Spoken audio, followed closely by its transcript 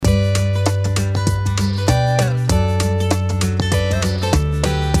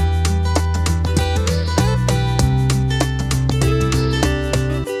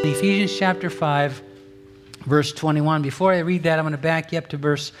chapter 5, verse 21. Before I read that, I'm going to back you up to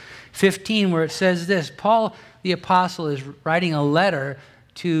verse 15, where it says this. Paul, the apostle, is writing a letter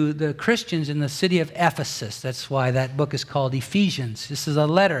to the Christians in the city of Ephesus. That's why that book is called Ephesians. This is a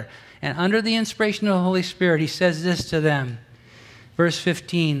letter. And under the inspiration of the Holy Spirit, he says this to them. Verse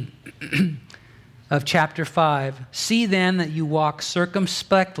 15 of chapter 5. See then that you walk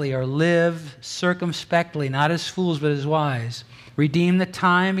circumspectly, or live circumspectly, not as fools but as wise. Redeem the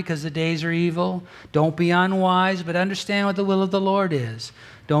time, because the days are evil. Don't be unwise, but understand what the will of the Lord is.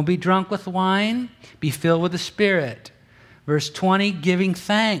 Don't be drunk with wine. Be filled with the Spirit. Verse 20, giving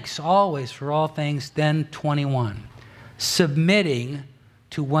thanks always for all things. Then 21, submitting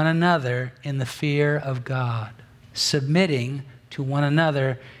to one another in the fear of God. Submitting to one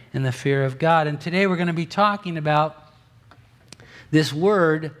another in the fear of God. And today we're going to be talking about this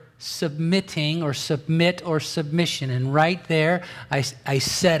word, submitting, or submit, or submission. And right there, I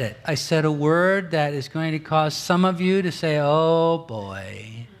said it. I said a word that is going to cause some of you to say, oh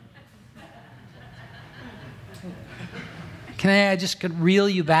boy. Can I just reel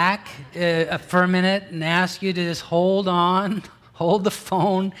you back for a minute and ask you to just hold on, hold the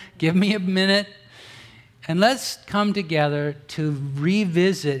phone, give me a minute, and let's come together to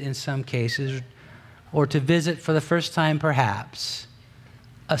revisit, in some cases, or to visit for the first time perhaps,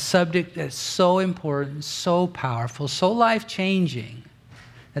 a subject that's so important, so powerful, so life-changing,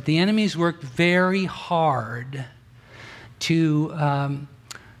 that the enemy's worked very hard to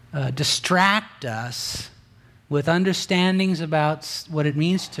distract us with understandings about what it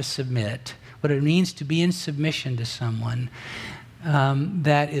means to submit, what it means to be in submission to someone,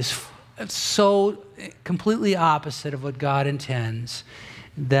 that is so completely opposite of what God intends,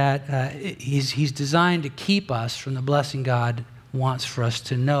 that he's designed to keep us from the blessing God wants for us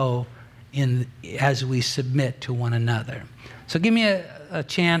to know as we submit to one another. So give me a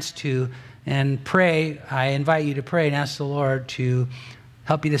chance to, and pray. I invite you to pray and ask the Lord to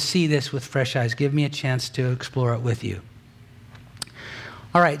help you to see this with fresh eyes. Give me a chance to explore it with you.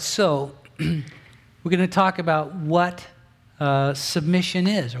 All right, so we're going to talk about what submission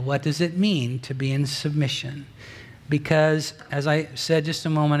is, or what does it mean to be in submission. Because, as I said just a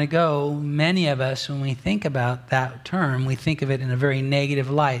moment ago, many of us, when we think about that term, we think of it in a very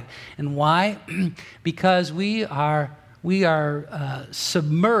negative light. And why? Because we are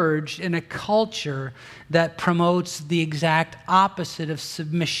submerged in a culture that promotes the exact opposite of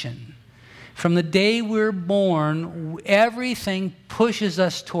submission. From the day we're born, everything pushes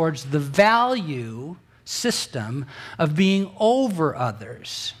us towards the value system of being over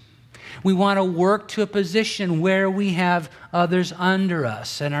others. We want to work to a position where we have others under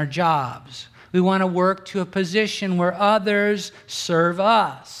us in our jobs. We want to work to a position where others serve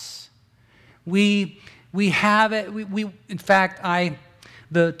us. We have it. In fact,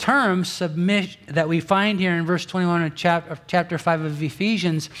 the term submit that we find here in verse 21 of chapter 5 of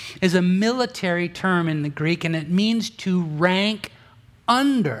Ephesians is a military term in the Greek, and it means to rank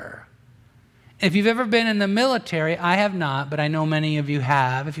under. If you've ever been in the military, I have not, but I know many of you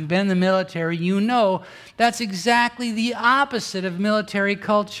have. If you've been in the military, you know that's exactly the opposite of military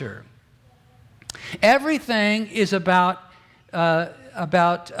culture. Everything is about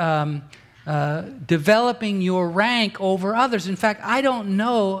developing your rank over others. In fact, I don't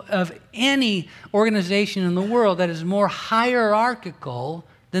know of any organization in the world that is more hierarchical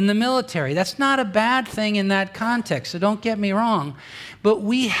than the military. That's not a bad thing in that context, so don't get me wrong. But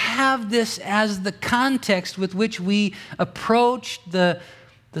we have this as the context with which we approach the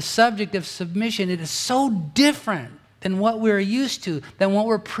subject of submission. It is so different than what we're used to, than what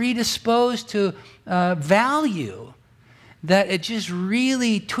we're predisposed to value, that it just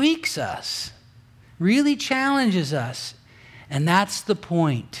really tweaks us, really challenges us. And that's the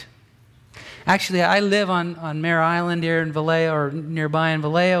point. Actually, I live on Mare Island here in Vallejo, or nearby in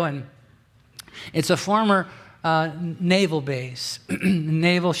Vallejo, and it's a former naval base,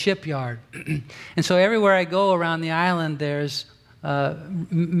 naval shipyard. And so everywhere I go around the island, there's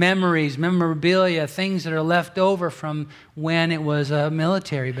memories, memorabilia, things that are left over from when it was a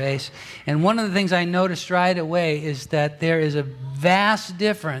military base. And one of the things I noticed right away is that there is a vast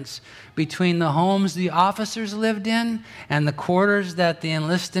difference between the homes the officers lived in and the quarters that the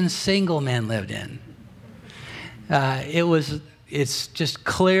enlisted single men lived in. It's just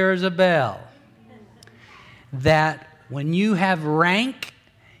clear as a bell that when you have rank,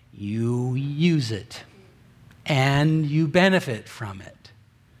 you use it and you benefit from it.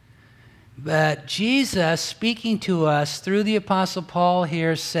 But Jesus, speaking to us through the Apostle Paul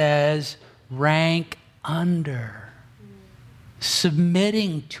here, says, rank under.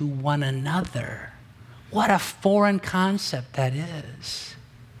 Submitting to one another. What a foreign concept that is.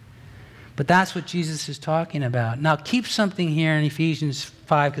 But that's what Jesus is talking about. Now, keep something here in Ephesians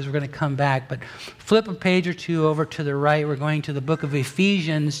 5 because we're going to come back. But flip a page or two over to the right. We're going to the book of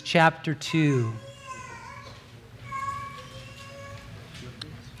Ephesians chapter 2.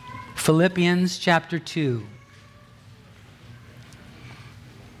 Philippians chapter 2.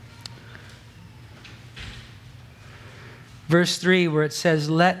 Verse 3, where it says,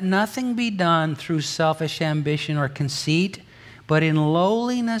 "Let nothing be done through selfish ambition or conceit, but in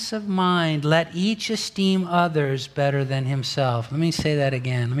lowliness of mind, let each esteem others better than himself." Let me say that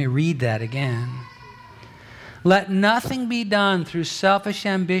again. Let me read that again. "Let nothing be done through selfish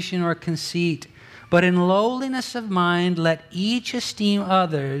ambition or conceit, but in lowliness of mind, let each esteem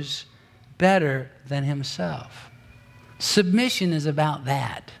others better than himself." Submission is about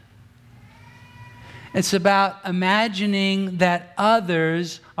that. It's about imagining that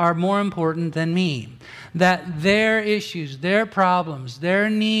others are more important than me, that their issues, their problems, their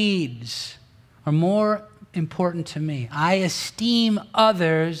needs are more important to me. I esteem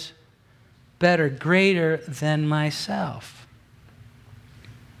others better, greater than myself.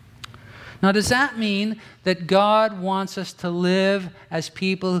 Now, does that mean that God wants us to live as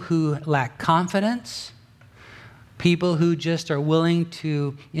people who lack confidence? People who just are willing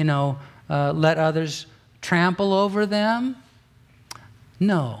to, let others trample over them?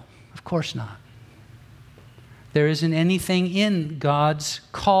 No, of course not. There isn't anything in God's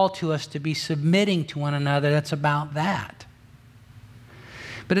call to us to be submitting to one another that's about that.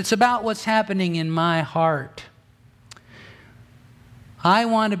 But it's about what's happening in my heart. I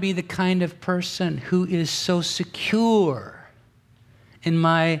want to be the kind of person who is so secure in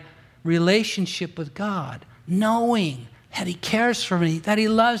my relationship with God, knowing that He cares for me, that He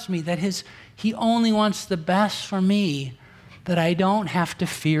loves me, that He only wants the best for me, that I don't have to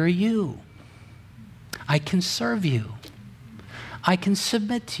fear you. I can serve you. I can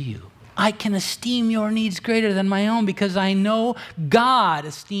submit to you. I can esteem your needs greater than my own because I know God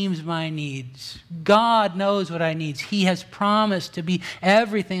esteems my needs. God knows what I need. He has promised to be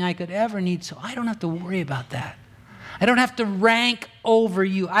everything I could ever need, so I don't have to worry about that. I don't have to rank over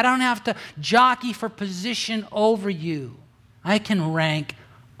you. I don't have to jockey for position over you. I can rank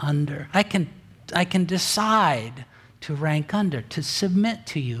under. I can decide to rank under, to submit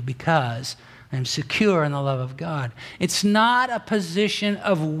to you because I'm secure in the love of God. It's not a position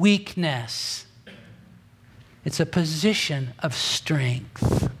of weakness. It's a position of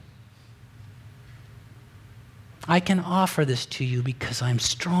strength. I can offer this to you because I'm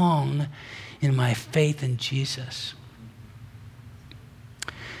strong in my faith in Jesus.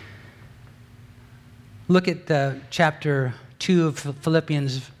 Look at chapter 2 of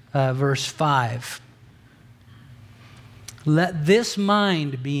Philippians, verse 5. "Let this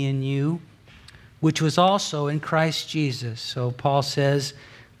mind be in you, which was also in Christ Jesus." So Paul says,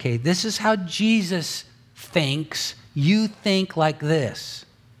 okay, this is how Jesus thinks. You think like this.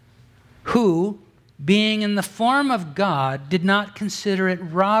 "Who, being in the form of God, did not consider it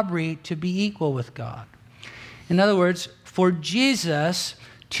robbery to be equal with God." In other words, for Jesus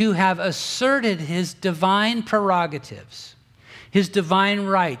to have asserted His divine prerogatives, His divine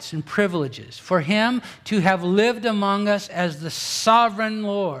rights and privileges, for Him to have lived among us as the sovereign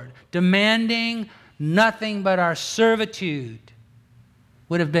Lord, demanding nothing but our servitude,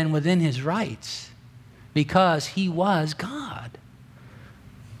 would have been within His rights because He was God.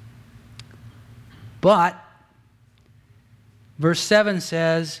 But verse 7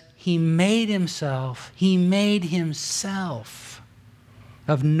 says, He made Himself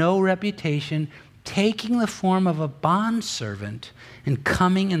of no reputation, taking the form of a bondservant and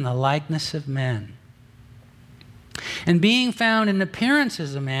coming in the likeness of men. And being found in appearance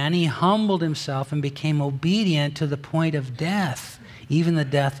as a man, He humbled Himself and became obedient to the point of death, even the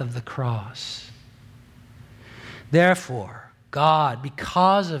death of the cross. Therefore, God,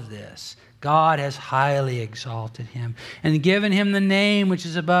 because of this, God has highly exalted Him and given Him the name which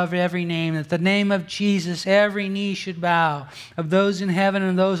is above every name, that the name of Jesus every knee should bow, of those in heaven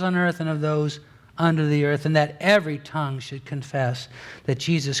and those on earth and of those under the earth, and that every tongue should confess that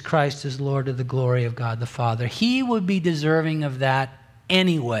Jesus Christ is Lord, to the glory of God the Father. He would be deserving of that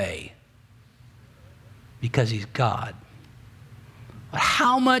anyway because He's God. But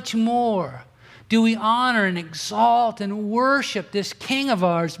how much more do we honor and exalt and worship this King of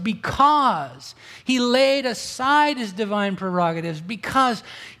ours because He laid aside His divine prerogatives, because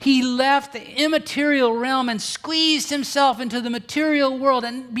He left the immaterial realm and squeezed Himself into the material world,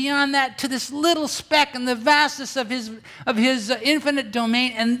 and beyond that to this little speck in the vastness of His infinite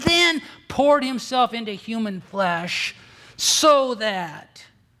domain, and then poured Himself into human flesh so that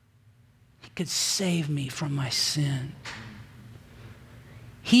He could save me from my sin.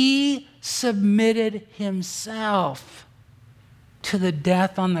 He submitted himself to the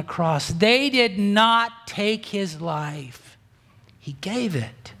death on the cross. They did not take his life. He gave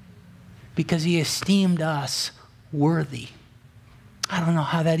it because he esteemed us worthy. I don't know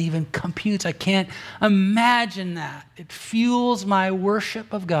how that even computes. I can't imagine that. It fuels my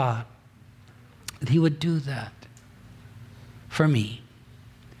worship of God that he would do that for me.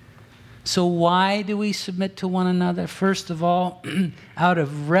 So why do we submit to one another? First of all, out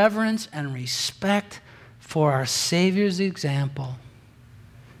of reverence and respect for our Savior's example.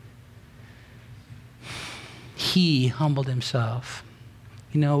 He humbled himself.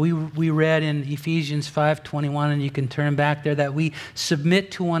 You know, we read in Ephesians 5:21, and you can turn back there, that we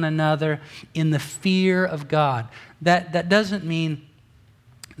submit to one another in the fear of God. That doesn't mean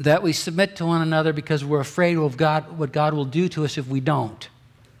that we submit to one another because we're afraid of God, what God will do to us if we don't.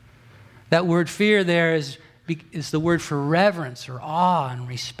 That word fear there is the word for reverence or awe and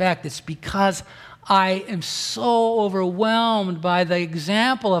respect. It's because I am so overwhelmed by the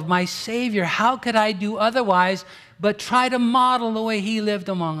example of my Savior. How could I do otherwise but try to model the way he lived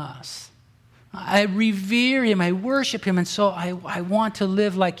among us? I revere him, I worship him, and so I want to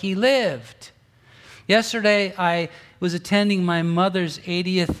live like he lived. Yesterday, I was attending my mother's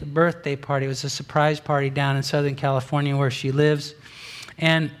 80th birthday party. It was a surprise party down in Southern California where she lives.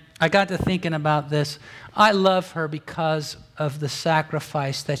 And I got to thinking about this. I love her because of the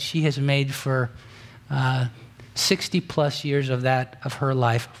sacrifice that she has made for 60 plus years of her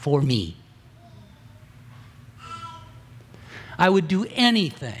life for me. I would do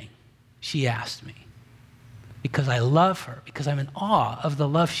anything she asked me because I love her, because I'm in awe of the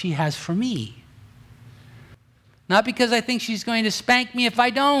love she has for me. Not because I think she's going to spank me if I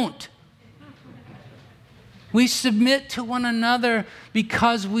don't. We submit to one another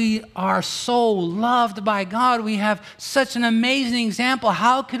because we are so loved by God. We have such an amazing example.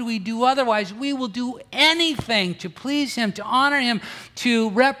 How could we do otherwise? We will do anything to please him, to honor him, to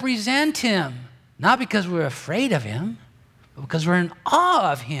represent him. Not because we're afraid of him, but because we're in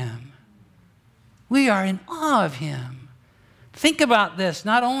awe of him. We are in awe of him. Think about this.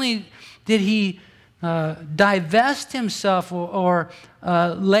 Not only did he divest himself or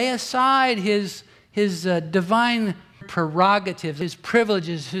lay aside his divine prerogatives, his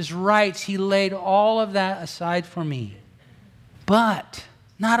privileges, his rights. He laid all of that aside for me. But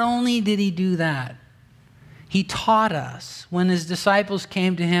not only did he do that, he taught us. When his disciples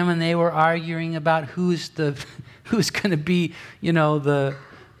came to him and they were arguing about who's going to be,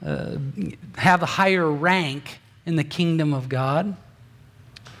 have a higher rank in the kingdom of God,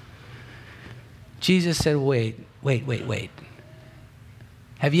 Jesus said, wait.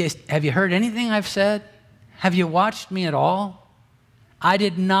 Have you heard anything I've said? Have you watched me at all? I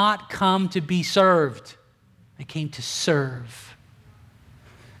did not come to be served. I came to serve.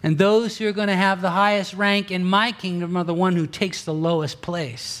 And those who are going to have the highest rank in my kingdom are the one who takes the lowest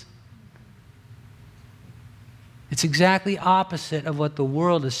place. It's exactly opposite of what the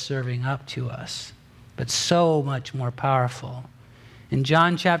world is serving up to us, but so much more powerful. In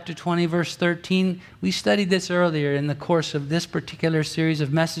John chapter 20, verse 13, we studied this earlier in the course of this particular series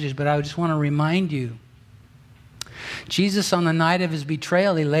of messages, but I just want to remind you. Jesus, on the night of his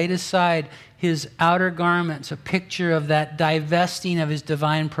betrayal, he laid aside his outer garments, a picture of that divesting of his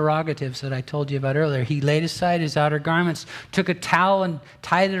divine prerogatives that I told you about earlier. He laid aside his outer garments, took a towel and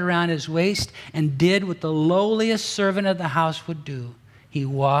tied it around his waist, and did what the lowliest servant of the house would do. He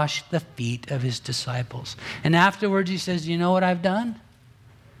washed the feet of his disciples. And afterwards he says, you know what I've done?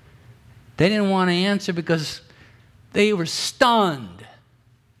 They didn't want to answer because they were stunned.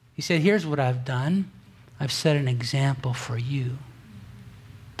 He said, here's what I've done. I've set an example for you.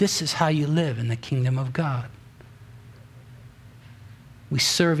 This is how you live in the kingdom of God. We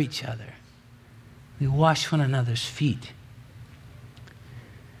serve each other. We wash one another's feet.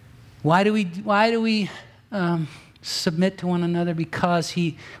 Why do we submit to one another? Because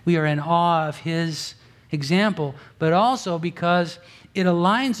we are in awe of his example, but also because it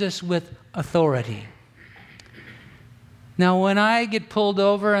aligns us with authority. Now, when I get pulled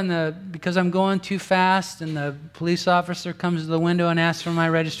over because I'm going too fast and the police officer comes to the window and asks for my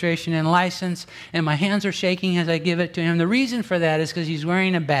registration and license, and my hands are shaking as I give it to him, the reason for that is because he's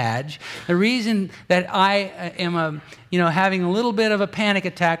wearing a badge. The reason that I am having a little bit of a panic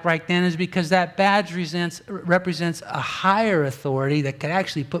attack right then is because that badge represents a higher authority that could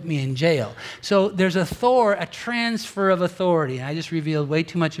actually put me in jail. So there's a transfer of authority. I just revealed way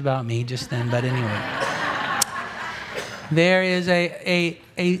too much about me just then, but anyway. There is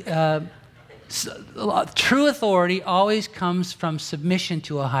true authority always comes from submission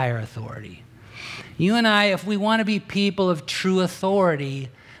to a higher authority. You and I, if we want to be people of true authority,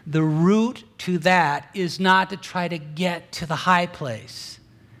 the route to that is not to try to get to the high place.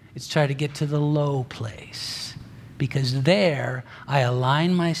 It's try to get to the low place. Because there, I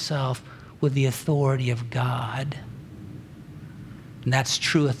align myself with the authority of God. And that's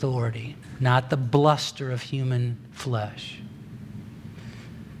true authority, not the bluster of human flesh.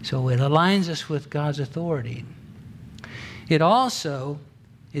 So it aligns us with God's authority. It also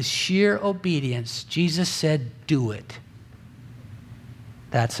is sheer obedience. Jesus said, do it.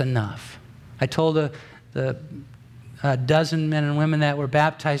 That's enough. I told the dozen men and women that were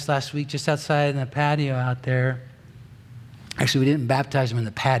baptized last week just outside in the patio out there. Actually, we didn't baptize them in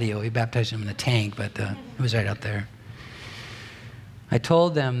the patio. We baptized them in the tank, but it was right out there. I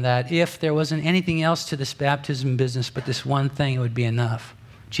told them that if there wasn't anything else to this baptism business but this one thing, it would be enough.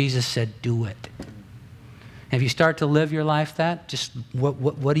 Jesus said, do it. And if you start to live your life that, just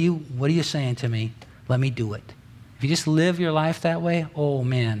what are you saying to me? Let me do it. If you just live your life that way, oh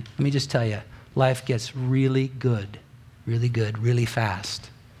man, let me just tell you, life gets really good, really fast.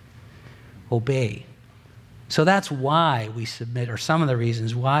 Obey. So that's why we submit, or some of the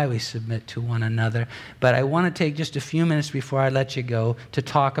reasons why we submit to one another. But I want to take just a few minutes before I let you go to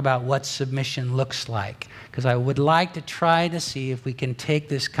talk about what submission looks like. Because I would like to try to see if we can take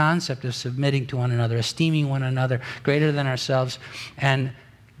this concept of submitting to one another, esteeming one another greater than ourselves, and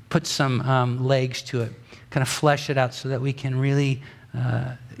put some legs to it, kind of flesh it out so that we can really,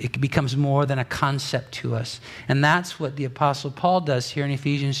 it becomes more than a concept to us. And that's what the Apostle Paul does here in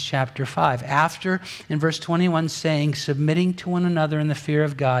Ephesians chapter 5. After, in verse 21, saying, submitting to one another in the fear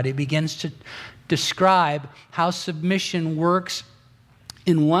of God, he begins to describe how submission works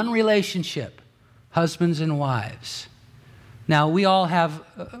in one relationship, husbands and wives. Now, we all have,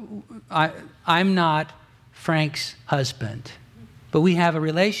 I'm not Frank's husband, but we have a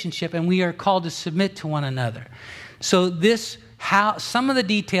relationship and we are called to submit to one another. So some of the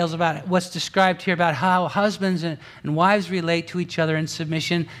details about what's described here about how husbands and wives relate to each other in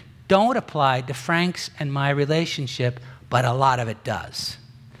submission don't apply to Frank's and my relationship, but a lot of it does.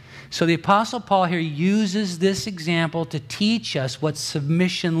 So the Apostle Paul here uses this example to teach us what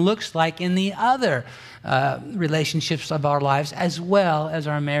submission looks like in the other relationships of our lives as well as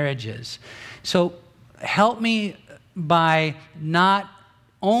our marriages. So help me by not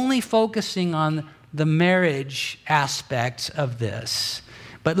only focusing on the marriage aspects of this,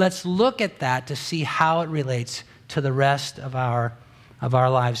 but let's look at that to see how it relates to the rest of our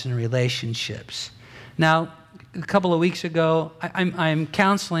lives and relationships. Now, a couple of weeks ago, I'm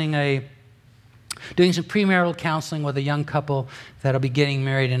counseling doing some premarital counseling with a young couple that'll be getting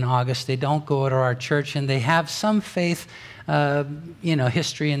married in August. They don't go to our church, and they have some faith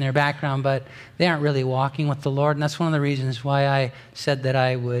history in their background, but they aren't really walking with the Lord. And that's one of the reasons why I said that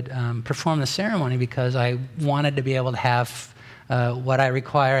I would perform the ceremony, because I wanted to be able to have what I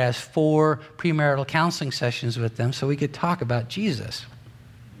require as 4 premarital counseling sessions with them so we could talk about Jesus.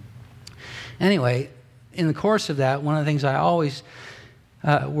 Anyway, in the course of that, one of the things I always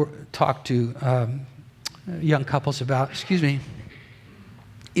talk to young couples about,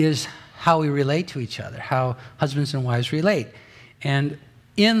 is how we relate to each other, how husbands and wives relate. And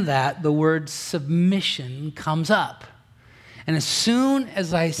in that, the word submission comes up. And as soon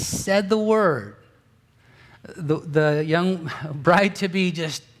as I said the word, the young bride-to-be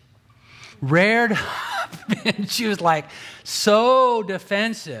just reared up, and she was like so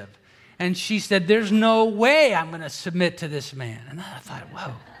defensive. And she said, there's no way I'm going to submit to this man. And I thought,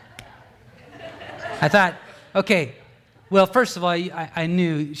 whoa. I thought, okay, well, first of all, I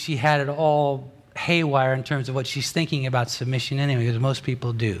knew she had it all haywire in terms of what she's thinking about submission anyway, because most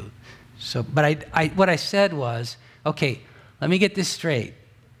people do. So, but what I said was, okay, let me get this straight.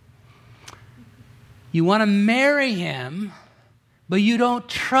 You want to marry him, but you don't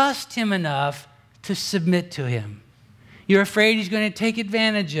trust him enough to submit to him. You're afraid he's going to take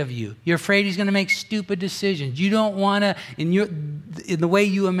advantage of you. You're afraid he's going to make stupid decisions. You don't want to, in the way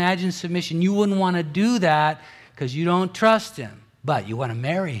you imagine submission, you wouldn't want to do that because you don't trust him, but you want to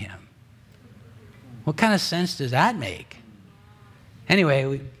marry him. What kind of sense does that make? Anyway,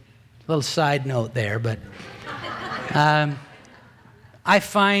 a little side note there, but I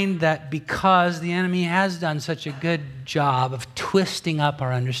find that because the enemy has done such a good job of twisting up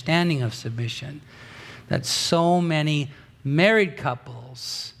our understanding of submission, that so many married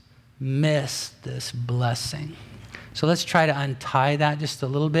couples miss this blessing. So let's try to untie that just a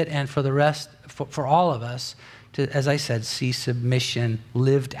little bit, and for the rest, for all of us, to, as I said, see submission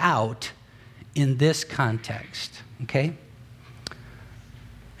lived out in this context, okay?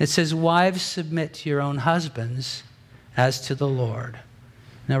 It says, wives, submit to your own husbands as to the Lord.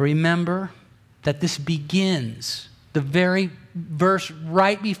 Now remember that this begins, the very verse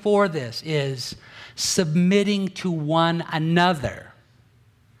right before this is submitting to one another.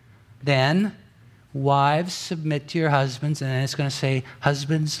 Then, wives, submit to your husbands. And then it's going to say,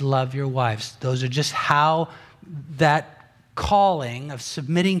 husbands, love your wives. Those are just how that calling of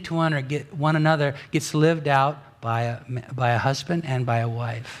submitting to one another gets lived out by a husband and by a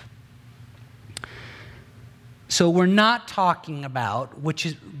wife. So we're not talking about, which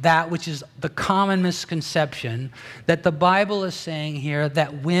is the common misconception, that the Bible is saying here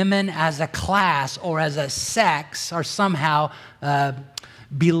that women as a class or as a sex are somehow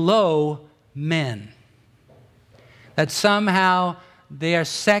below men. That somehow they are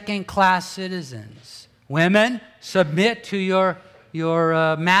second-class citizens. Women, submit to your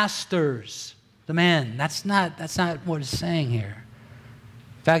masters, the men. That's not what it's saying here.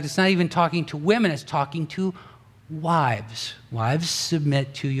 In fact, it's not even talking to women, it's talking to wives. Wives,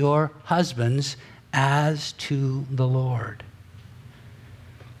 submit to your husbands as to the Lord.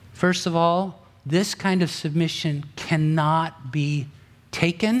 First of all, this kind of submission cannot be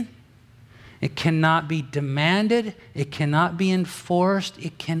taken. It cannot be demanded. It cannot be enforced.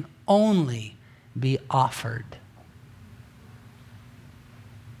 It can only be offered.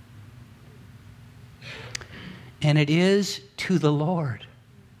 And it is to the Lord.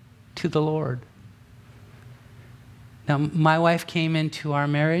 To the Lord. Now, my wife came into our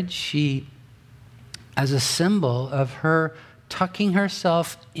marriage. She, as a symbol of her tucking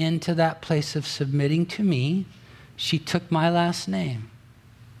herself into that place of submitting to me, she took my last name.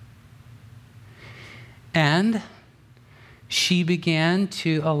 And she began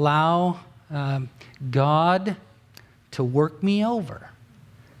to allow God to work me over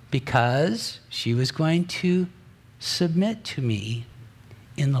because she was going to submit to me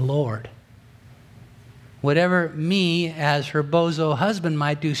in the Lord. Whatever me, as her bozo husband,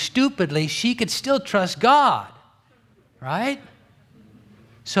 might do stupidly, she could still trust God, right?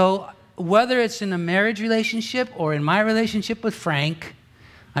 So whether it's in a marriage relationship or in my relationship with Frank,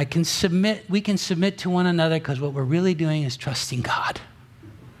 we can submit to one another because what we're really doing is trusting God,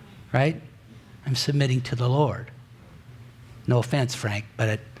 right? I'm submitting to the Lord. No offense, Frank,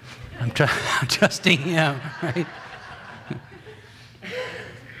 but I'm trusting Him, right?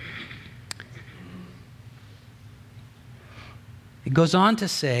 It goes on to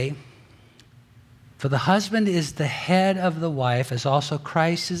say, for the husband is the head of the wife, as also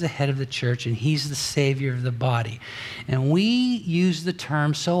Christ is the head of the church, and He's the Savior of the body. And we use the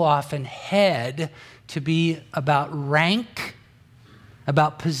term so often, head, to be about rank,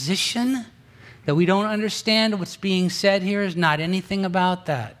 about position, that we don't understand what's being said here is not anything about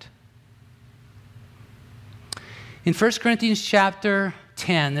that. In 1 Corinthians chapter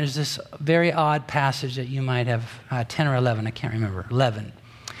 10, there's this very odd passage that you might have, 10 or 11, I can't remember, 11,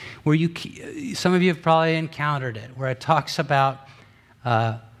 where some of you have probably encountered it, where it talks about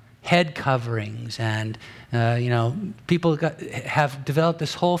head coverings and, people have developed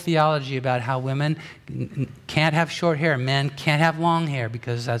this whole theology about how women can't have short hair, men can't have long hair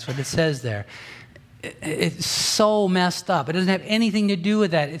because that's what it says there. It's so messed up. It doesn't have anything to do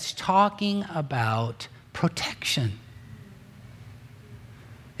with that. It's talking about protection.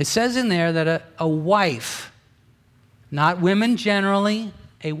 It says in there that a wife, not women generally,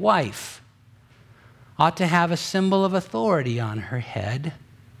 a wife ought to have a symbol of authority on her head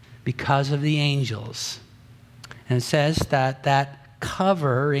because of the angels. And it says that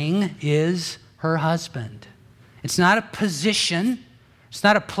covering is her husband. It's not a position. It's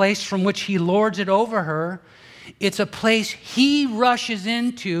not a place from which he lords it over her. It's a place he rushes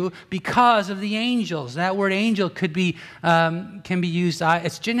into because of the angels. That word angel can be used,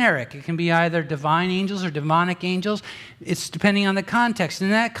 it's generic. It can be either divine angels or demonic angels. It's depending on the context. And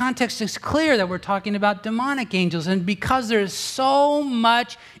in that context, it's clear that we're talking about demonic angels. And because there is so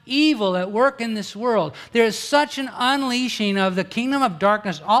much evil at work in this world, there is such an unleashing of the kingdom of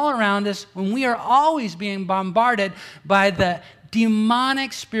darkness all around us when we are always being bombarded by the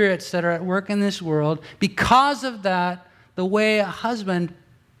demonic spirits that are at work in this world. Because of that, the way a husband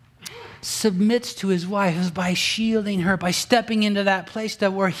submits to his wife is by shielding her, by stepping into that place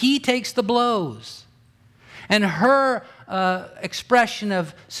where he takes the blows. And her expression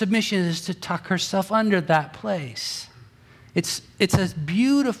of submission is to tuck herself under that place. It's a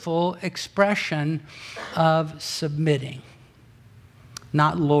beautiful expression of submitting,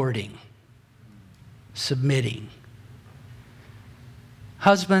 not lording, submitting.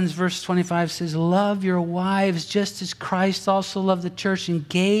 Husbands, verse 25 says, love your wives just as Christ also loved the church and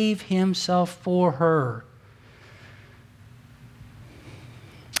gave himself for her.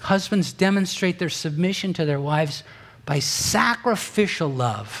 Husbands demonstrate their submission to their wives by sacrificial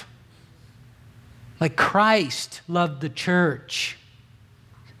love. Like Christ loved the church,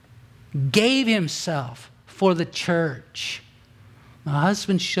 gave himself for the church. A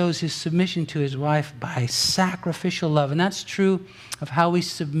husband shows his submission to his wife by sacrificial love. And that's true of how we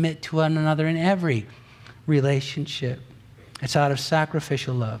submit to one another in every relationship. It's out of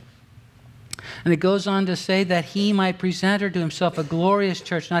sacrificial love. And it goes on to say that he might present her to himself a glorious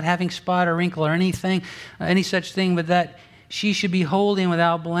church, not having spot or wrinkle or anything, any such thing, but that she should be holy and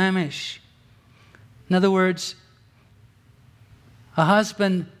without blemish. In other words, a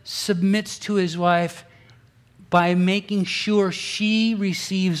husband submits to his wife by making sure she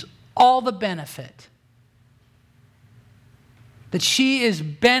receives all the benefit, that she is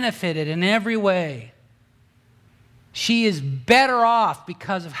benefited in every way. She is better off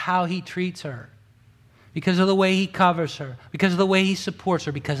because of how he treats her, because of the way he covers her, because of the way he supports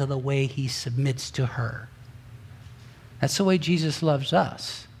her, because of the way he submits to her. That's the way Jesus loves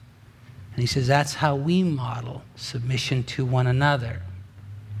us. And he says that's how we model submission to one another.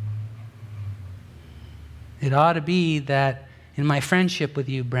 It ought to be that in my friendship with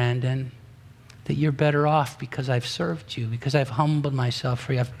you, Brandon, that you're better off because I've served you, because I've humbled myself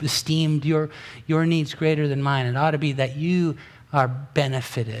for you. I've esteemed your needs greater than mine. It ought to be that you are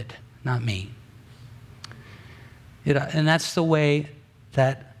benefited, not me. And that's the way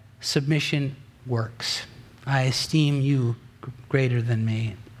that submission works. I esteem you greater than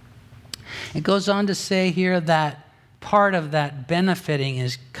me. It goes on to say here that part of that benefiting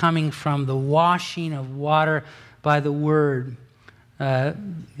is coming from the washing of water by the word.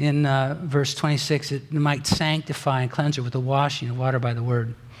 In verse 26, it might sanctify and cleanse her with the washing of water by the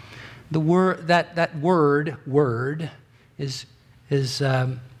word. The word, that word is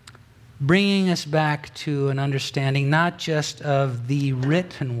bringing us back to an understanding not just of the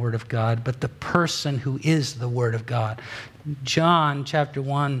written word of God, but the person who is the word of God. John chapter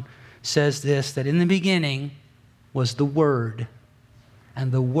 1 says this, that in the beginning was the Word,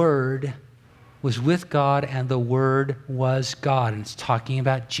 and the Word was with God, and the Word was God. And it's talking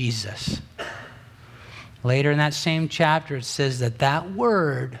about Jesus. Later in that same chapter, it says that that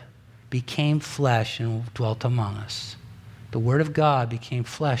Word became flesh and dwelt among us. The Word of God became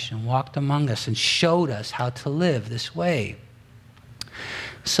flesh and walked among us and showed us how to live this way.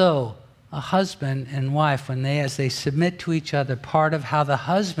 So, a husband and wife, as they submit to each other, part of how the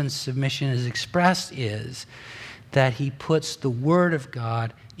husband's submission is expressed is that he puts the Word of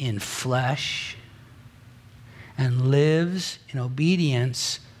God in flesh and lives in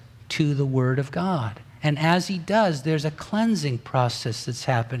obedience to the Word of God. And as he does, there's a cleansing process that's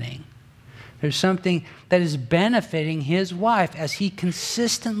happening. There's something that is benefiting his wife as he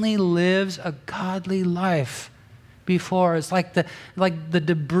consistently lives a godly life before. It's like the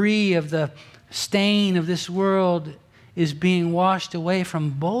debris of the stain of this world is being washed away from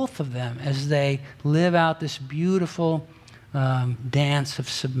both of them as they live out this beautiful dance of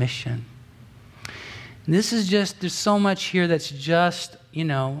submission. And this is just, there's so much here that's just,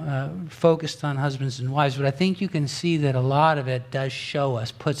 focused on husbands and wives, but I think you can see that a lot of it does show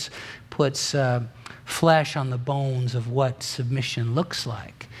us, puts flesh on the bones of what submission looks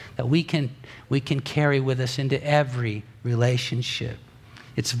like, that we can carry with us into every relationship.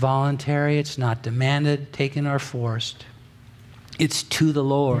 It's voluntary, it's not demanded, taken, or forced. It's to the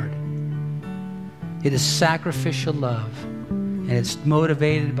Lord. It is sacrificial love, and it's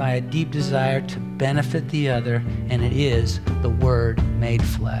motivated by a deep desire to benefit the other, and it is the Word made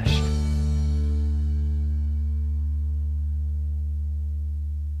flesh.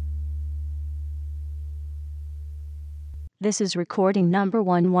 This is recording number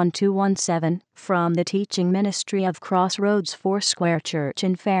 11217 from the teaching ministry of Crossroads Foursquare Church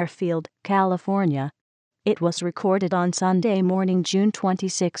in Fairfield, California. It was recorded on Sunday morning, June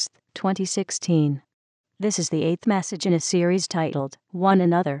 26, 2016. This is the 8th message in a series titled, One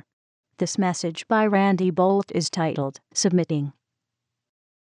Another. This message by Randy Boldt is titled, Submitting.